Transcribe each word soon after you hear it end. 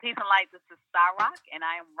Peace and light, this is Starrock, and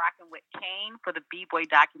I am rocking with Kane for the B-Boy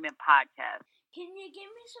Document Podcast. Can you give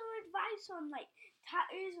me some advice on, like,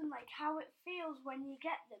 tattoos and, like, how it feels when you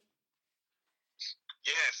get them?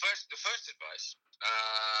 Yeah, the first advice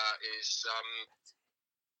is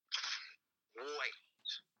wait.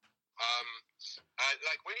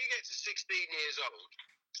 Like, when you get to 16 years old,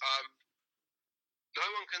 no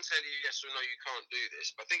one can tell you yes or no, you can't do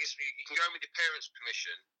this. But I think you can go in with your parents'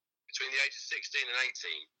 permission between the ages of 16 and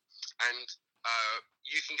 18, and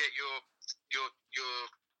you can get your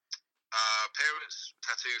parents'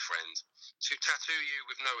 tattoo friend to tattoo you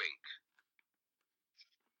with no ink.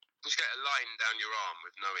 Just get a line down your arm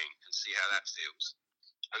with no ink and see how that feels,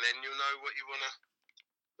 and then you'll know what you wanna do.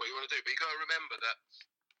 But you got to remember that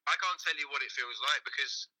I can't tell you what it feels like,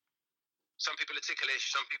 because some people are ticklish.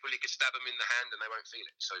 Some people, you could stab them in the hand and they won't feel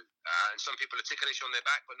it. So, and some people are ticklish on their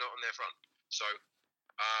back but not on their front. So,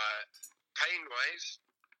 pain-wise,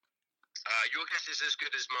 your guess is as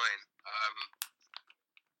good as mine.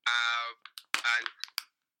 And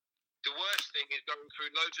the worst thing is going through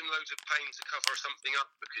loads and loads of pain to cover something up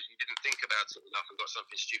because you didn't think about it enough and got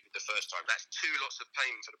something stupid the first time. That's 2 lots of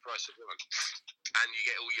pain for the price of 1. And you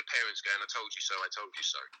get all your parents going, I told you so, I told you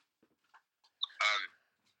so.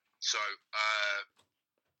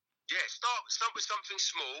 Yeah, start with something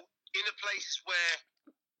small in a place where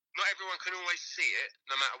not everyone can always see it,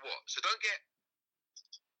 no matter what. So don't get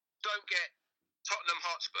Tottenham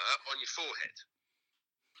Hotspur on your forehead.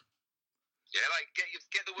 Yeah, like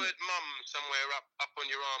get the word mum somewhere up on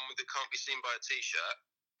your arm that can't be seen by a t-shirt,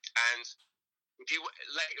 and if you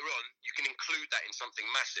later on you can include that in something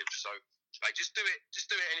massive. So like just do it,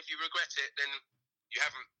 and if you regret it, then you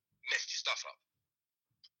haven't messed your stuff up.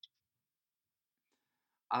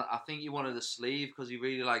 I think he wanted a sleeve because he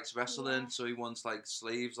really likes wrestling, so he wants like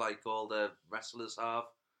sleeves like all the wrestlers have.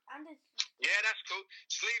 Yeah, that's cool.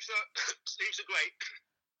 Sleeves are great.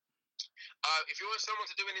 If you want someone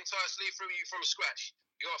to do an entire sleeve for you from scratch,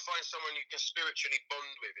 you got to find someone you can spiritually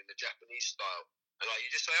bond with in the Japanese style. And like you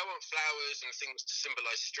just say, I want flowers and things to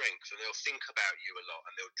symbolise strength, and they'll think about you a lot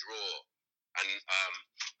and they'll draw, and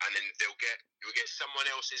then you'll get someone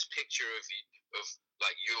else's picture of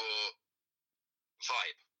like your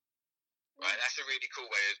vibe. Right, that's a really cool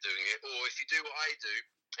way of doing it. Or if you do what I do,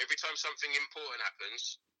 every time something important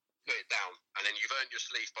happens, put it down, and then you've earned your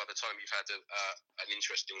sleeve by the time you've had an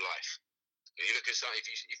interesting life. If you look at something,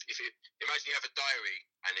 imagine you have a diary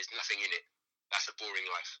and there's nothing in it, that's a boring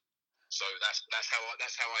life. So that's how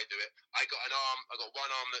I do it. I got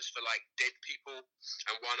one arm that's for like dead people,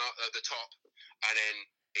 and one at the top, and then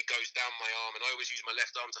it goes down my arm, and I always use my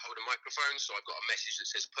left arm to hold a microphone, so I've got a message that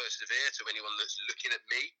says persevere to anyone that's looking at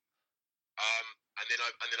me. And then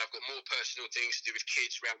I've got more personal things to do with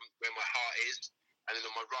kids around where my heart is, and then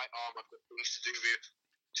on my right arm I've got things to do with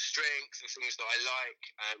strength and things that I like,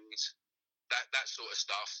 and that sort of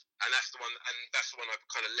stuff. And that's the one I've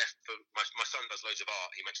kind of left for my son. Does loads of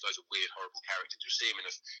art. He makes loads of weird, horrible characters. You'll see him in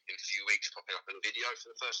a few weeks popping up in a video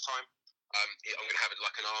for the first time. I'm going to have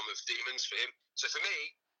like an arm of demons for him. So for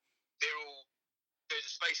me, there's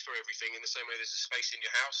a space for everything, in the same way there's a space in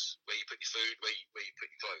your house where you put your food, where you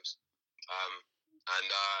put your clothes.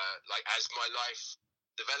 Like as my life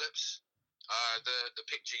develops, the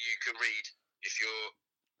picture you can read, if you're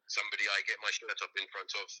somebody I get my shirt up in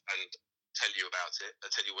front of and tell you about it, I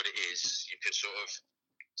tell you what it is, you can sort of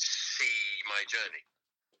see my journey.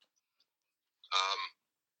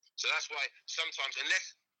 So that's why sometimes,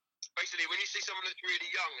 basically when you see someone that's really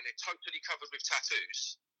young and they're totally covered with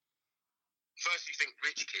tattoos, first you think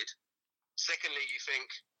rich kid, secondly you think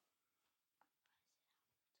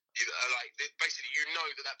basically you know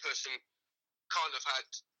that person can't have had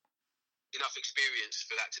enough experience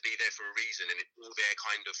for that to be there for a reason, and it's all there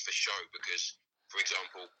kind of for show because, for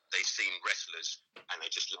example, they've seen wrestlers and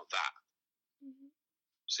they just love that. Mm-hmm.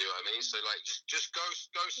 See what I mean? So like just go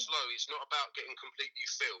slow. It's not about getting completely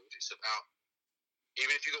filled. It's about,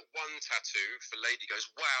 even if you got one tattoo, if a lady goes,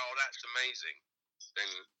 wow, that's amazing,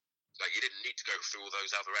 then like you didn't need to go through all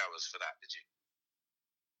those other hours for that, did you?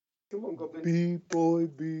 Come on, Goblin. B-boy,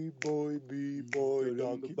 B-boy, B-boy,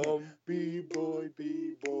 document. B-boy,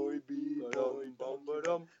 B-boy, B-boy,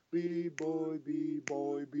 document. B-boy,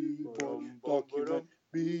 B-boy, B-boy, document.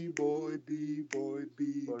 B-boy, B-boy,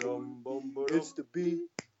 B-boy. It's the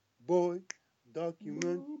B-boy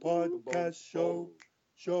document podcast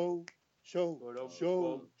show.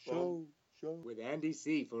 With Andy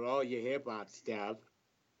C for all your hip-hop stuff.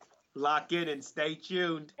 Lock in and stay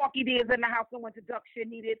tuned. Funky D is in the house, no introduction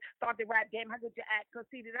needed. Start the rap game, how did you act?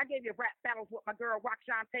 Conceited. I gave you rap battles with my girl Rock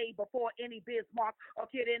Shantae before any Bismarck or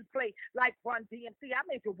Kid in play. Like Run DMC, I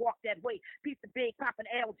made you walk that way. Piece of Big Poppin'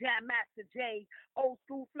 L, Jam Master J. Old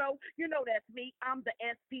school flow, you know that's me. I'm the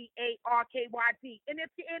SPARKYD. And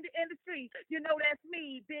if you're in the industry, you know that's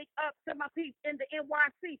me. Big up to my peeps in the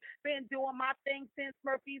NYC. Been doing my thing since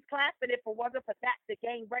Murphy's class. And if it wasn't for that, the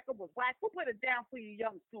game record was whack. We'll put it down for you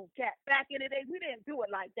young school cats. Back in the day, we didn't do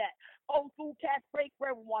it like that. Old school cats break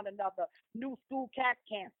bread with one another. New school cats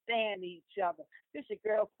can't stand each other. This your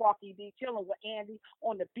girl Sparky D chilling with Andy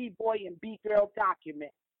on the B-Boy and B-Girl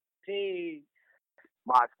document. Peace.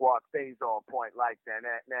 My squad stays on point like that.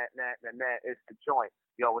 It's the joint.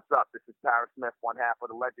 Yo, what's up? This is Paris Smith, one half of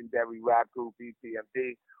the legendary rap group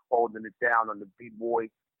BTMD, holding it down on the B-Boy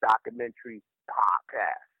documentary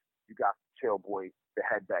podcast. You got Chill Boy, the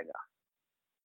headbanger.